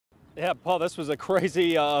Yeah, Paul, this was a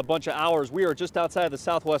crazy bunch of hours. We are just outside the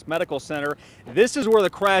Southwest Medical Center. This is where the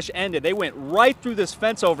crash ended. They went right through this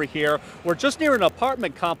fence over here. We're just near an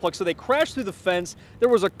apartment complex, so they crashed through the fence. There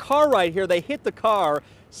was a car right here. They hit the car.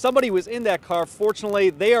 Somebody was in that car. Fortunately,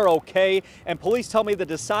 they are okay. And police tell me the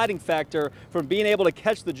deciding factor from being able to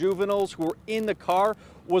catch the juveniles who were in the car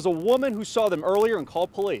was a woman who saw them earlier and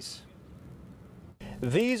called police.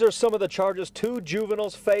 These are some of the charges two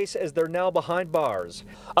juveniles face as they're now behind bars.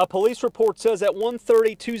 A police report says at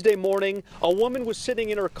 1:30 Tuesday morning, a woman was sitting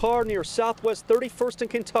in her car near Southwest 31st in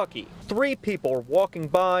Kentucky. Three people were walking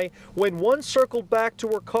by when one circled back to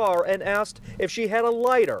her car and asked if she had a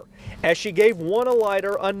lighter. As she gave one a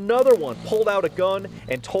lighter, another one pulled out a gun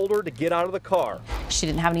and told her to get out of the car. She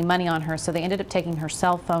didn't have any money on her, so they ended up taking her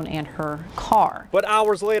cell phone and her car. But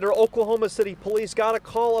hours later, Oklahoma City police got a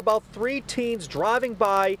call about three teens driving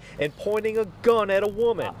by and pointing a gun at a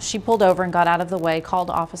woman. She pulled over and got out of the way, called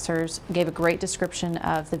officers, gave a great description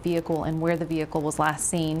of the vehicle and where the vehicle was last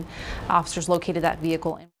seen. Officers located that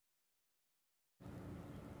vehicle.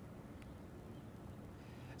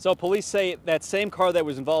 So police say that same car that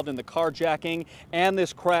was involved in the carjacking and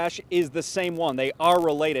this crash is the same one. They are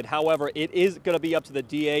related. However, it is going to be up to the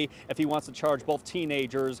DA if he wants to charge both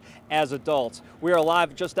teenagers as adults. We are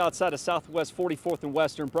live just outside of Southwest 44th and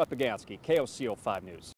Western. Brett Bagansky, KOCO 5 News.